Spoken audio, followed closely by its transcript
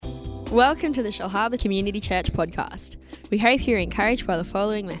Welcome to the Shellharbour Community Church podcast. We hope you're encouraged by the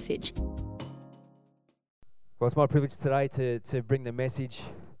following message. Well, it's my privilege today to bring the message,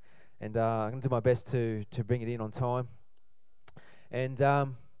 and I'm going to do my best to bring it in on time. And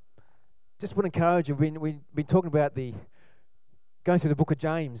just want to encourage you, we've been talking about going through the book of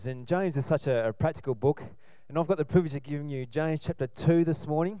James, and James is such a practical book, and I've got the privilege of giving you James chapter 2 this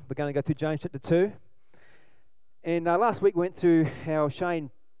morning. We're going to go through James chapter 2. And last week we went through how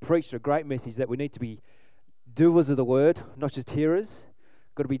Shane preached a great message that we need to be doers of the word, not just hearers.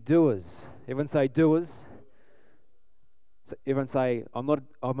 Got to be doers. Everyone say doers. So everyone say, I'm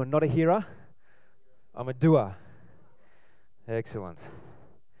not a hearer, I'm a doer. Excellent.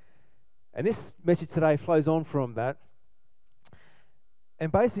 And this message today flows on from that.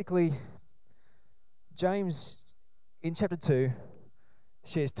 And basically, James in chapter 2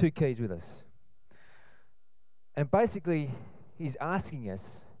 shares two keys with us. And basically, he's asking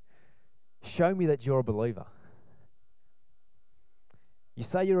us, show me that you're a believer. You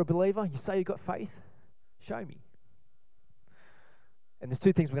say you're a believer? You say you've got faith? Show me. And there's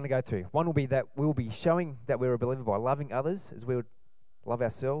two things we're going to go through. One will be that we'll be showing that we're a believer by loving others as we would love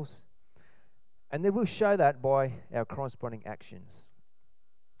ourselves. And then we'll show that by our corresponding actions.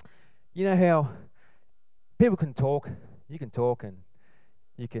 You know how people can talk, you can talk and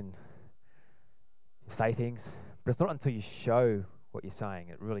you can say things, but it's not until you show what you're saying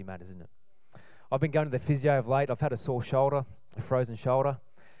it really matters, isn't it? I've been going to the physio of late. I've had a sore shoulder, a frozen shoulder,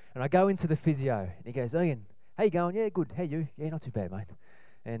 and I go into the physio and he goes, Ian, how you going? Yeah, good. How you? Yeah, not too bad, mate.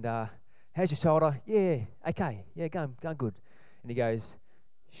 And how's your shoulder? Yeah, okay. Yeah, going good. And he goes,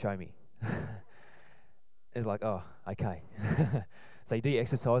 show me. It's like, oh, okay. So you do your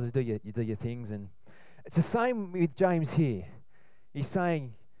exercises, you do your things, and it's the same with James here. He's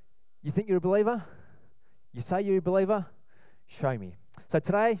saying, you think you're a believer? You say you're a believer? Show me. So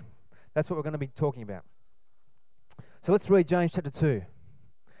today, that's what we're going to be talking about. So let's read James chapter 2.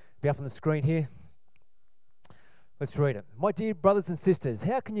 Be up on the screen here. Let's read it. My dear brothers and sisters,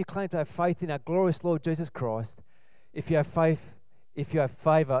 how can you claim to have faith in our glorious Lord Jesus Christ if you have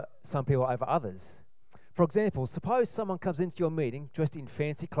favour some people over others? For example, suppose someone comes into your meeting dressed in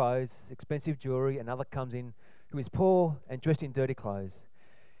fancy clothes, expensive jewellery, and another comes in who is poor and dressed in dirty clothes.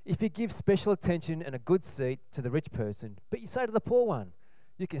 If you give special attention and a good seat to the rich person, but you say to the poor one,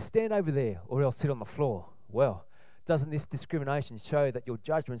 you can stand over there or else sit on the floor, well, doesn't this discrimination show that your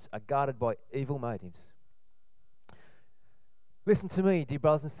judgments are guarded by evil motives? Listen to me, dear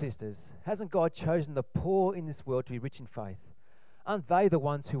brothers and sisters. Hasn't God chosen the poor in this world to be rich in faith? Aren't they the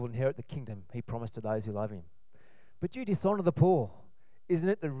ones who will inherit the kingdom he promised to those who love him? But you dishonour the poor. Isn't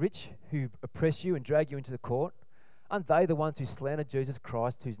it the rich who oppress you and drag you into the court? Aren't they the ones who slander Jesus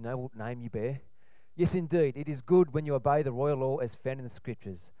Christ, whose noble name you bear? Yes, indeed, it is good when you obey the royal law as found in the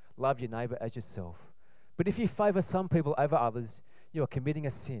Scriptures. Love your neighbour as yourself. But if you favour some people over others, you are committing a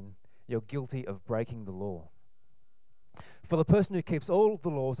sin. You're guilty of breaking the law. For the person who keeps all the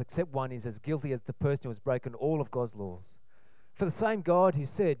laws except one is as guilty as the person who has broken all of God's laws. For the same God who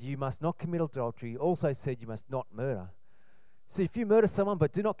said, you must not commit adultery, also said you must not murder. So if you murder someone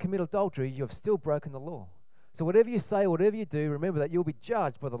but do not commit adultery, you have still broken the law. So whatever you say, whatever you do, remember that you'll be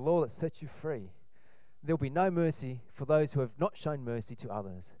judged by the law that sets you free. There will be no mercy for those who have not shown mercy to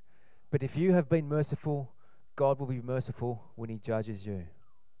others. But if you have been merciful, God will be merciful when he judges you.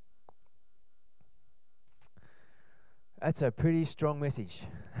 That's a pretty strong message.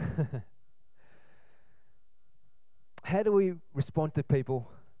 How do we respond to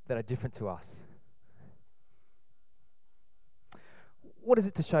people that are different to us? What is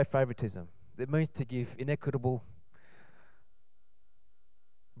it to show favoritism? It means to give inequitable,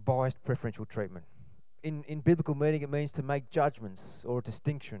 biased preferential treatment. In biblical meaning, it means to make judgments or a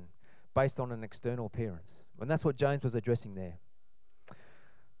distinction based on an external appearance. And that's what James was addressing there.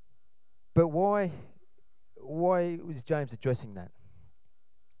 But why was James addressing that?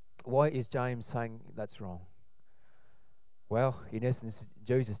 Why is James saying that's wrong? Well, in essence,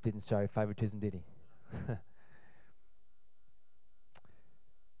 Jesus didn't show favoritism, did he?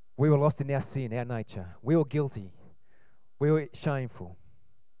 We were lost in our sin, our nature. We were guilty. We were shameful.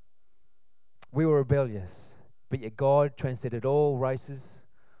 We were rebellious. But yet God transcended all races,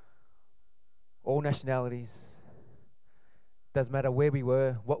 all nationalities. Doesn't matter where we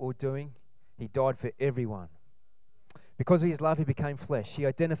were, what we were doing. He died for everyone. Because of his love, he became flesh. He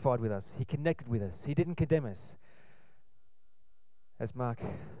identified with us. He connected with us. He didn't condemn us. As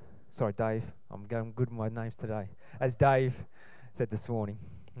Dave, I'm going good with my names today. As Dave said this morning,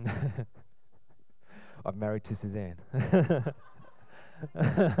 I'm married to Suzanne.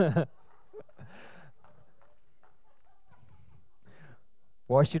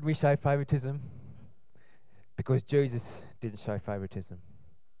 Why should we show favoritism? Because Jesus didn't show favoritism.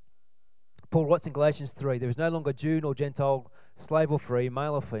 Paul writes in Galatians 3, there is no longer Jew nor Gentile, slave or free,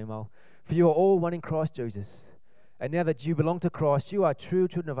 male or female, for you are all one in Christ Jesus. And now that you belong to Christ, you are true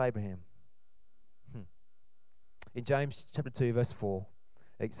children of Abraham. In James chapter 2, verse 4,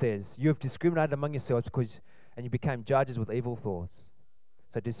 it says, you have discriminated among yourselves and you became judges with evil thoughts.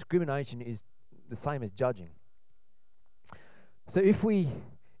 So discrimination is the same as judging. So if we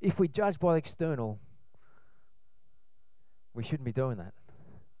judge by the external, we shouldn't be doing that.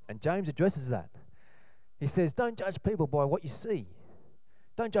 And James addresses that. He says, don't judge people by what you see.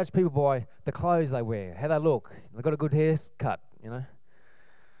 Don't judge people by the clothes they wear, how they look. They've got a good haircut,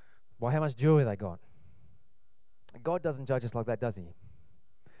 by how much jewelry they got. God doesn't judge us like that, does he?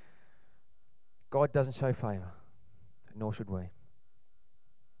 God doesn't show favour, nor should we.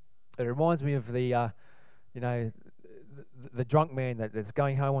 It reminds me of the drunk man that's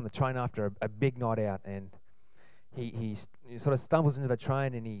going home on the train after a big night out, and he sort of stumbles into the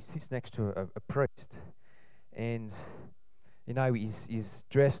train and he sits next to a priest, and he's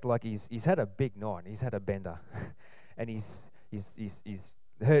dressed like he's had a big night. He's had a bender, and his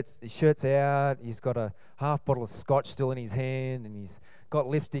shirt's out. He's got a half bottle of scotch still in his hand, and he's got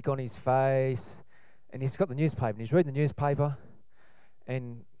lipstick on his face, and he's got the newspaper, and he's reading the newspaper,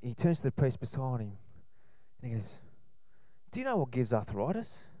 and he turns to the priest beside him, and he goes, "Do you know what gives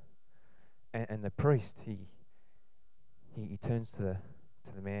arthritis?" And the priest, he turns to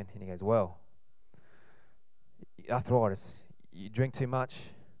the man, and he goes, "Well, arthritis. You drink too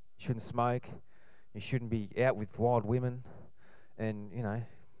much. You shouldn't smoke. You shouldn't be out with wild women, and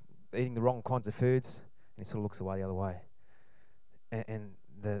eating the wrong kinds of foods." And he sort of looks away the other way. And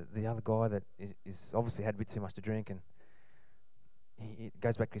the other guy that is obviously had a bit too much to drink, and he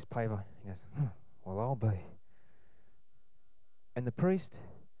goes back to his paper. He goes, "Well, I'll be." And the priest,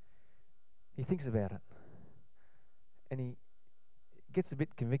 he thinks about it, and he gets a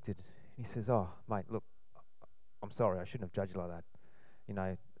bit convicted. He says, "Oh, mate, look, I'm sorry. I shouldn't have judged you like that.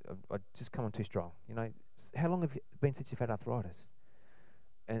 I just come on too strong. How long have you been since you've had arthritis?"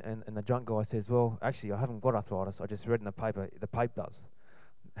 And the drunk guy says, "Well, actually, I haven't got arthritis. I just read in the paper. The Pope does."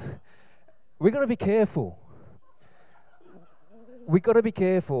 We've got to be careful. We've got to be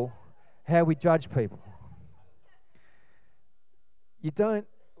careful how we judge people. You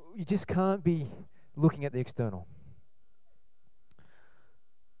just can't be looking at the external.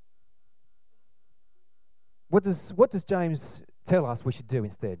 What does James tell us we should do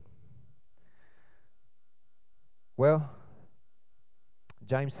instead? Well,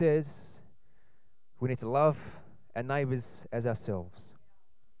 James says we need to love our neighbours as ourselves.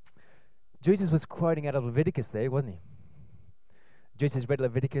 Jesus was quoting out of Leviticus there, wasn't he? Jesus read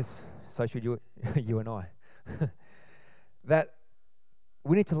Leviticus, so should you and I. That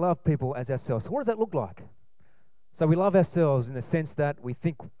we need to love people as ourselves. So what does that look like? So we love ourselves in the sense that we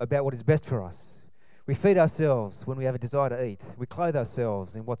think about what is best for us. We feed ourselves when we have a desire to eat. We clothe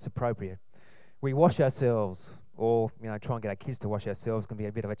ourselves in what's appropriate. We wash ourselves, or try and get our kids to wash ourselves can be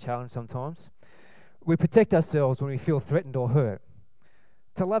a bit of a challenge sometimes. We protect ourselves when we feel threatened or hurt.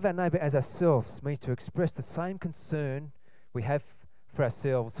 To love our neighbour as ourselves means to express the same concern we have for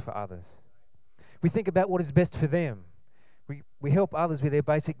ourselves for others. We think about what is best for them. We help others with their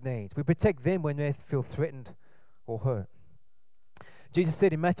basic needs. We protect them when they feel threatened or hurt. Jesus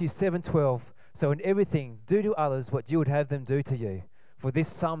said in Matthew 7:12, "So in everything, do to others what you would have them do to you, for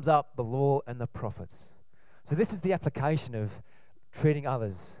this sums up the law and the prophets." So this is the application of treating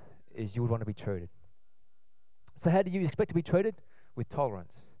others as you would want to be treated. So how do you expect to be treated? With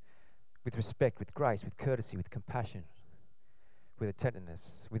tolerance, with respect, with grace, with courtesy, with compassion, with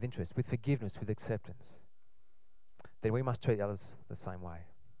attentiveness, with interest, with forgiveness, with acceptance. Then we must treat others the same way.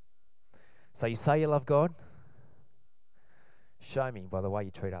 So you say you love God? Show me by the way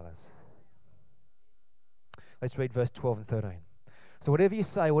you treat others. Let's read verse 12 and 13. "So whatever you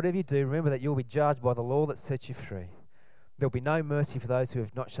say, whatever you do, remember that you will be judged by the law that sets you free. There will be no mercy for those who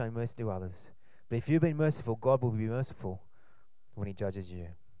have not shown mercy to others. But if you've been merciful, God will be merciful when he judges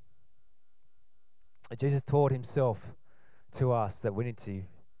you." Jesus taught himself to us that we need to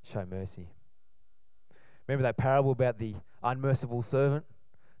show mercy. Remember that parable about the unmerciful servant,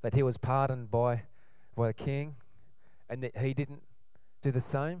 that he was pardoned by the king and that he didn't do the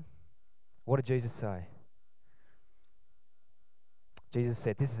same? What did Jesus say? Jesus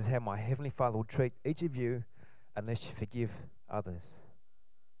said, "This is how my heavenly Father will treat each of you unless you forgive others."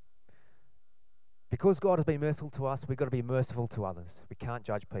 Because God has been merciful to us, we've got to be merciful to others. We can't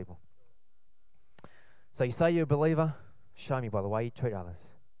judge people. So you say you're a believer, show me by the way you treat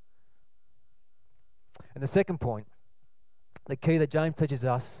others. And the second point the key that James teaches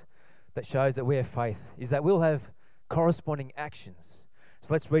us that shows that we have faith is that we'll have corresponding actions.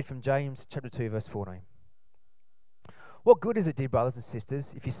 So let's read from James chapter 2, verse 14. What good is it, dear brothers and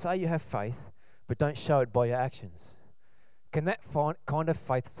sisters, if you say you have faith, but don't show it by your actions? Can that kind of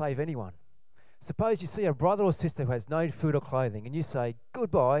faith save anyone? Suppose you see a brother or sister who has no food or clothing, and you say,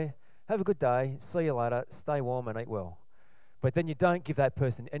 goodbye, have a good day, see you later, stay warm and eat well. But then you don't give that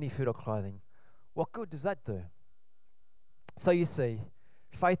person any food or clothing. What good does that do? So you see,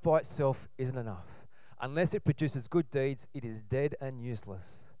 faith by itself isn't enough. Unless it produces good deeds, it is dead and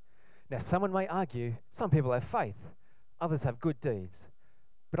useless. Now, someone may argue, some people have faith, others have good deeds.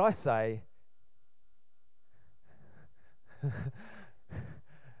 But I say,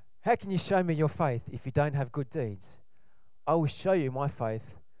 how can you show me your faith if you don't have good deeds? I will show you my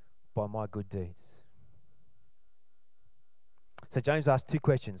faith by my good deeds. So James asks two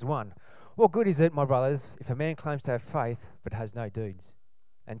questions. One, what good is it, my brothers, if a man claims to have faith but has no deeds?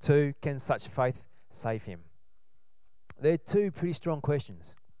 And two, can such faith save him? They're two pretty strong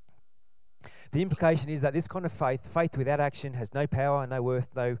questions. The implication is that this kind of faith without action, has no power, no worth,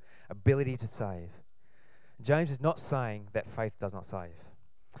 no ability to save. James is not saying that faith does not save.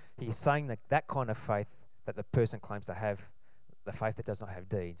 He is saying that that kind of faith that the person claims to have, the faith that does not have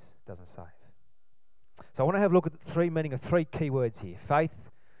deeds, doesn't save. So I want to have a look at the meaning of three key words here: faith,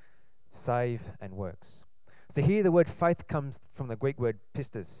 save, and works. So here the word faith comes from the Greek word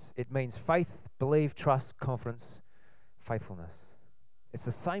pistis. It means faith, believe, trust, confidence, faithfulness. It's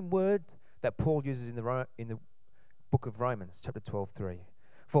the same word that Paul uses in the book of Romans, chapter 12:3.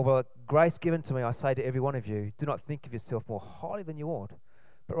 For by grace given to me, I say to every one of you, do not think of yourself more highly than you ought,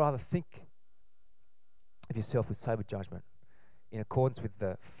 but rather think of yourself with sober judgment, in accordance with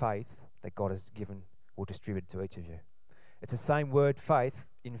the faith that God has given or distributed to each of you. It's the same word, faith,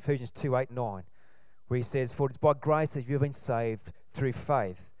 in Ephesians 2:8-9, where he says, for it is by grace that you have been saved through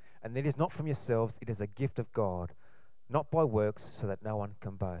faith, and it is not from yourselves, it is a gift of God, not by works, so that no one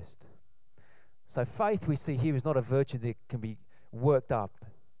can boast. So faith, we see here, is not a virtue that can be worked up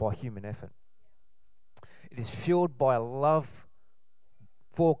by human effort. It is fueled by a love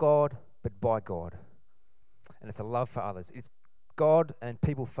for God, but by God. And it's a love for others. It's God and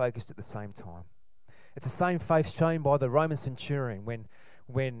people focused at the same time. It's the same faith shown by the Roman centurion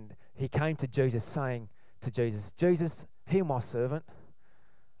when he came to Jesus saying to Jesus, Jesus, heal my servant.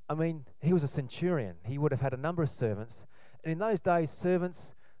 I mean, he was a centurion. He would have had a number of servants. And in those days,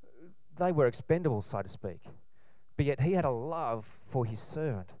 servants, they were expendable, so to speak. But yet he had a love for his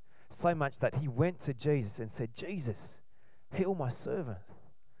servant, so much that he went to Jesus and said, Jesus, heal my servant.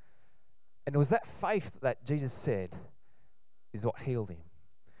 And it was that faith that Jesus said is what healed him.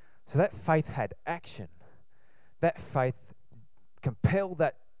 So that faith had action. That faith compelled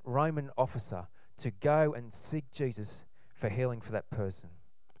that Roman officer to go and seek Jesus for healing for that person.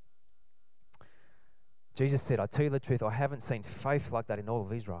 Jesus said, I tell you the truth, I haven't seen faith like that in all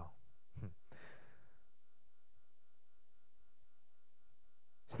of Israel.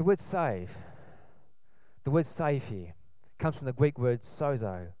 So the word save here, comes from the Greek word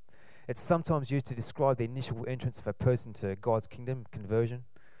sozo. It's sometimes used to describe the initial entrance of a person to God's kingdom, conversion.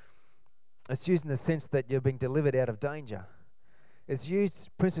 It's used in the sense that you're being delivered out of danger. It's used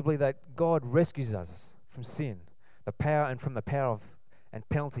principally that God rescues us from sin, from the power of and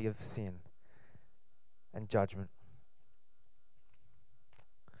penalty of sin and judgment.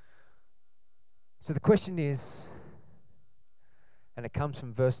 So the question is, and it comes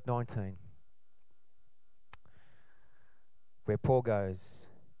from verse 19, where Paul goes,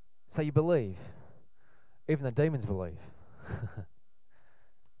 so you believe, even the demons believe.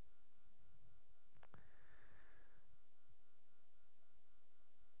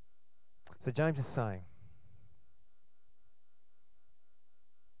 So James is saying,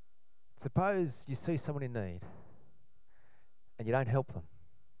 suppose you see someone in need and you don't help them.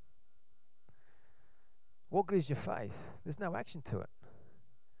 What good is your faith? There's no action to it.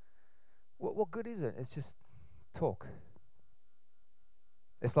 What good is it? It's just talk.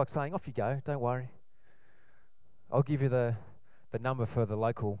 It's like saying, off you go, don't worry. I'll give you the number for the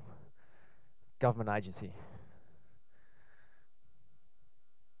local government agency.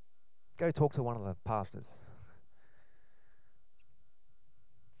 Go talk to one of the pastors.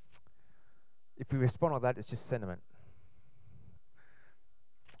 If we respond like that, it's just sentiment.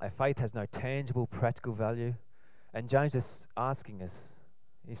 Our faith has no tangible, practical value. And James is asking us,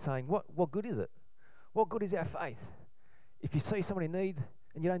 he's saying, what good is it? What good is our faith if you see someone in need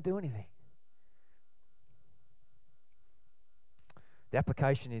and you don't do anything? The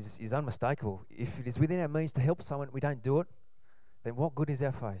application is unmistakable. If it is within our means to help someone, we don't do it, then what good is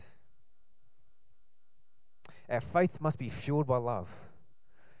our faith? Our faith must be fueled by love.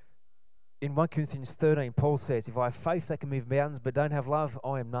 In 1 Corinthians 13, Paul says, if I have faith that can move mountains but don't have love,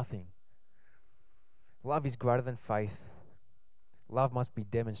 I am nothing. Love is greater than faith. Love must be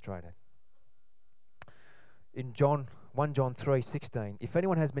demonstrated. In 1 John 3:16, if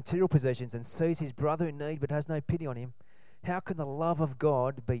anyone has material possessions and sees his brother in need but has no pity on him, how can the love of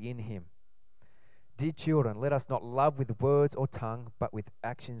God be in him? Dear children, let us not love with words or tongue, but with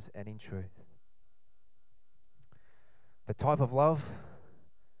actions and in truth. The type of love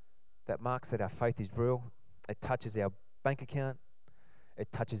that marks that our faith is real, it touches our bank account,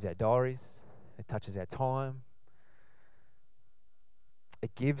 it touches our diaries, it touches our time.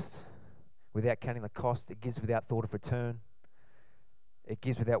 It gives without counting the cost. It gives without thought of return. It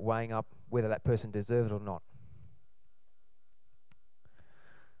gives without weighing up whether that person deserves it or not.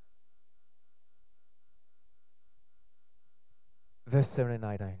 Verse 17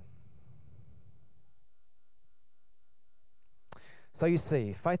 and 18. So you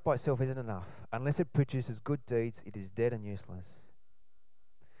see, faith by itself isn't enough. Unless it produces good deeds, it is dead and useless.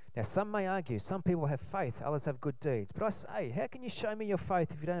 Now, some may argue, some people have faith, others have good deeds. But I say, how can you show me your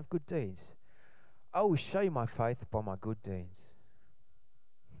faith if you don't have good deeds? I will show you my faith by my good deeds.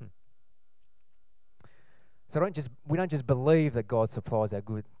 So we don't just believe that God supplies our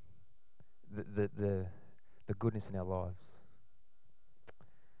good, the goodness in our lives.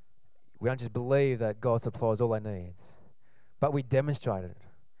 We don't just believe that God supplies all our needs, but we demonstrate it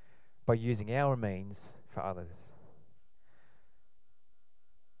by using our means for others.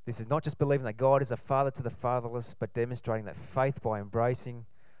 This is not just believing that God is a father to the fatherless, but demonstrating that faith by embracing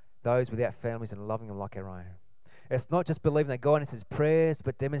those without families and loving them like our own. It's not just believing that God answers prayers,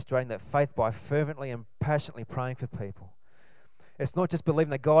 but demonstrating that faith by fervently and passionately praying for people. It's not just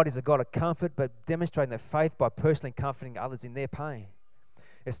believing that God is a God of comfort, but demonstrating that faith by personally comforting others in their pain.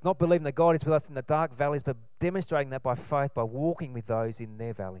 It's not believing that God is with us in the dark valleys, but demonstrating that by faith by walking with those in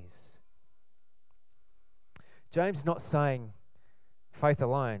their valleys. James is not saying faith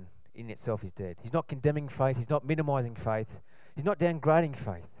alone in itself is dead. He's not condemning faith. He's not minimizing faith. He's not downgrading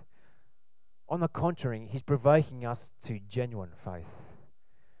faith. On the contrary, he's provoking us to genuine faith.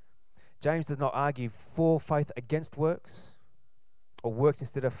 James does not argue for faith against works, or works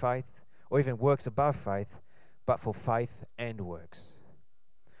instead of faith, or even works above faith, but for faith and works.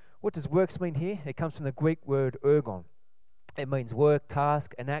 What does works mean here? It comes from the Greek word ergon. It means work,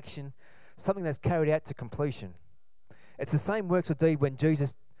 task, an action, something that's carried out to completion. It's the same works or deed when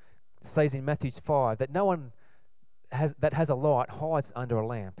Jesus says in Matthew 5 that no one that has a light hides under a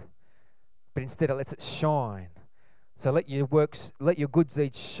lamp, but instead it lets it shine. So let your good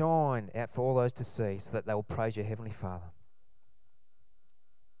deeds shine out for all those to see, so that they will praise your heavenly Father.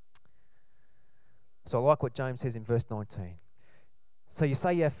 So I like what James says in verse 19. So you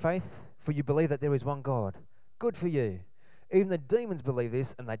say you have faith, for you believe that there is one God. Good for you. Even the demons believe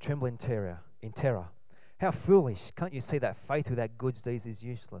this, and they tremble in terror. How foolish. Can't you see that faith without good deeds is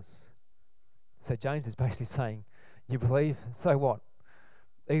useless? So James is basically saying, you believe, so what?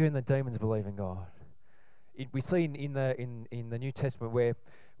 Even the demons believe in God. We see in the New Testament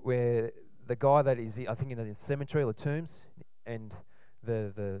where the guy that is, I think, in the cemetery or the tombs, and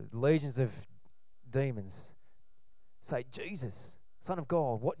the legions of demons say, Jesus, Son of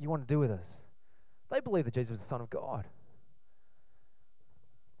God, what do you want to do with us? They believe that Jesus was the Son of God.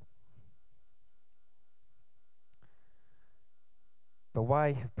 By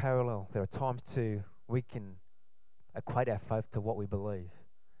way of parallel, there are times too we can equate our faith to what we believe.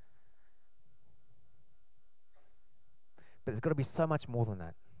 But there's got to be so much more than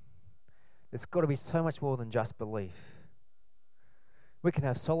that. There's got to be so much more than just belief. We can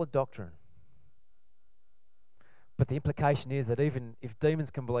have solid doctrine, but the implication is that even if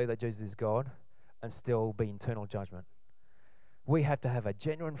demons can believe that Jesus is God and still be eternal judgment, we have to have a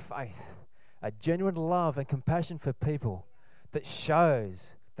genuine faith, a genuine love and compassion for people that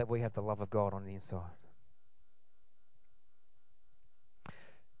shows that we have the love of God on the inside.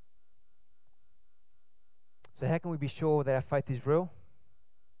 So how can we be sure that our faith is real?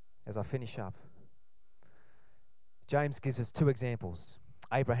 As I finish up, James gives us two examples,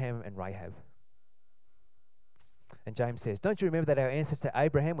 Abraham and Rahab. And James says, don't you remember that our ancestor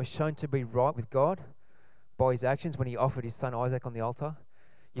Abraham was shown to be right with God by his actions when he offered his son Isaac on the altar?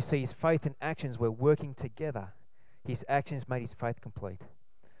 You see, his faith and actions were working together. His actions made his faith complete.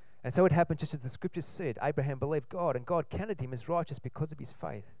 And so it happened just as the scriptures said. Abraham believed God, and God counted him as righteous because of his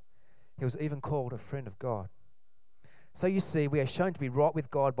faith. He was even called a friend of God. So you see, we are shown to be right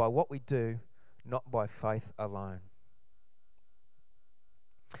with God by what we do, not by faith alone.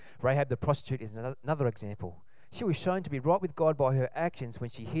 Rahab the prostitute is another example. She was shown to be right with God by her actions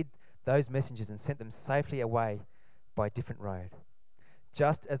when she hid those messengers and sent them safely away by a different road.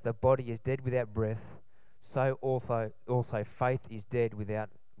 Just as the body is dead without breath, so also faith is dead without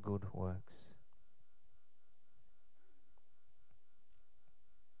good works.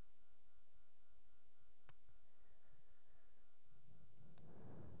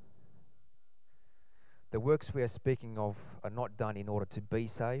 The works we are speaking of are not done in order to be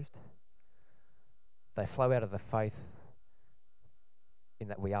saved. They flow out of the faith in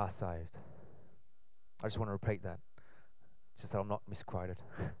that we are saved. I just want to repeat that, just so I'm not misquoted.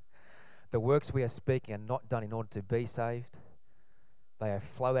 The works we are speaking are not done in order to be saved. They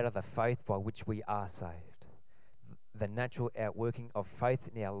flow out of the faith by which we are saved. The natural outworking of faith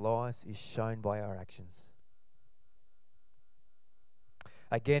in our lives is shown by our actions.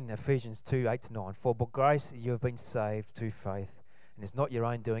 Again, Ephesians 2:8-9. For by grace you have been saved through faith, and it's not your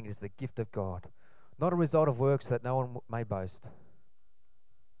own doing, it is the gift of God, not a result of works that no one may boast.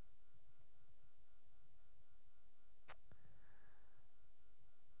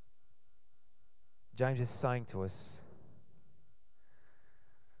 James is saying to us,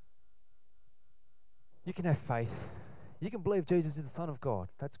 you can have faith. You can believe Jesus is the Son of God.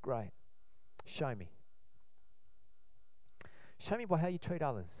 That's great. Show me. Show me by how you treat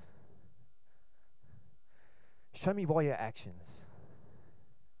others. Show me by your actions.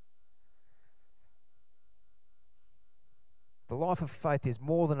 The life of faith is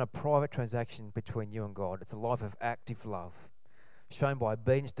more than a private transaction between you and God. It's a life of active love, shown by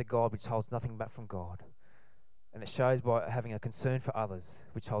obedience to God, which holds nothing back from God. And it shows by having a concern for others,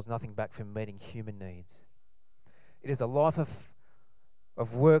 which holds nothing back from meeting human needs. It is a life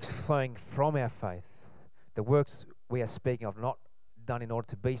of works flowing from our faith. The works we are speaking of not done in order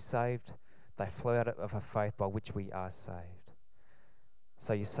to be saved. They flow out of a faith by which we are saved.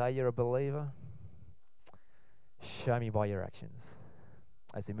 So you say you're a believer? Show me by your actions.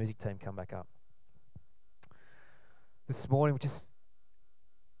 As the music team come back up. This morning,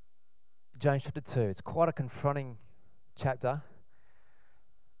 James chapter 2. It's quite a confronting chapter.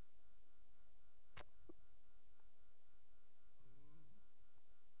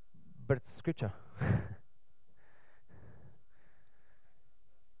 But it's scripture.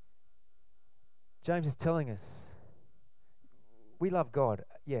 James is telling us, we love God,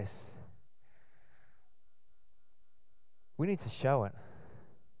 yes. We need to show it.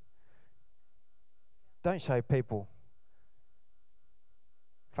 Don't show people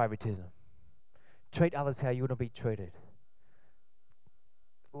favoritism. Treat others how you want to be treated.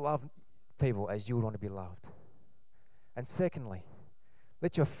 Love people as you would want to be loved. And secondly,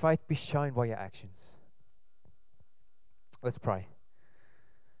 let your faith be shown by your actions. Let's pray.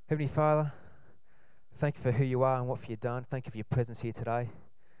 Heavenly Father, thank you for who you are and what you've done. Thank you for your presence here today.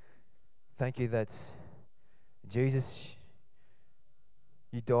 Thank you that, Jesus,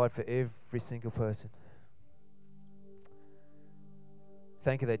 you died for every single person.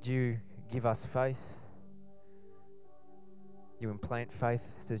 Thank you that you give us faith. You implant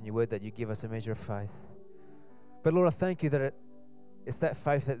faith. It says in your word that you give us a measure of faith. But Lord, I thank you that it's that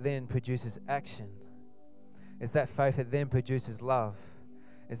faith that then produces action. It's that faith that then produces love.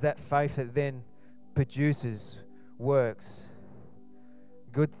 It's that faith that then produces works,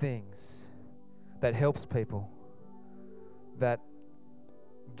 good things, that helps people, that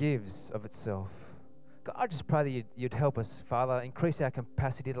gives of itself. God, I just pray that you'd help us, Father, increase our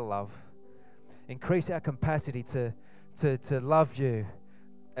capacity to love, increase our capacity to love you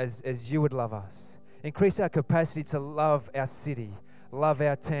as you would love us, increase our capacity to love our city, love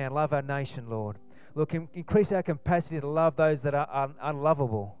our town, love our nation, Lord. Look, increase our capacity to love those that are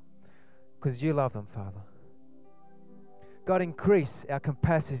unlovable, because you love them, Father. God, increase our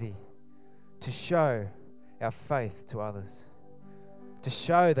capacity to show our faith to others, to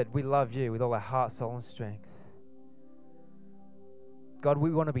show that we love you with all our heart, soul, and strength. God,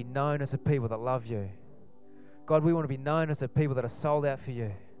 we want to be known as a people that love you. God, we want to be known as a people that are sold out for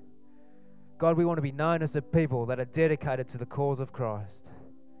you. God, we want to be known as a people that are dedicated to the cause of Christ.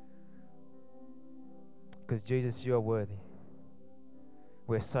 Because Jesus, you are worthy.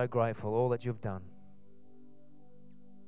 We're so grateful for all that you've done.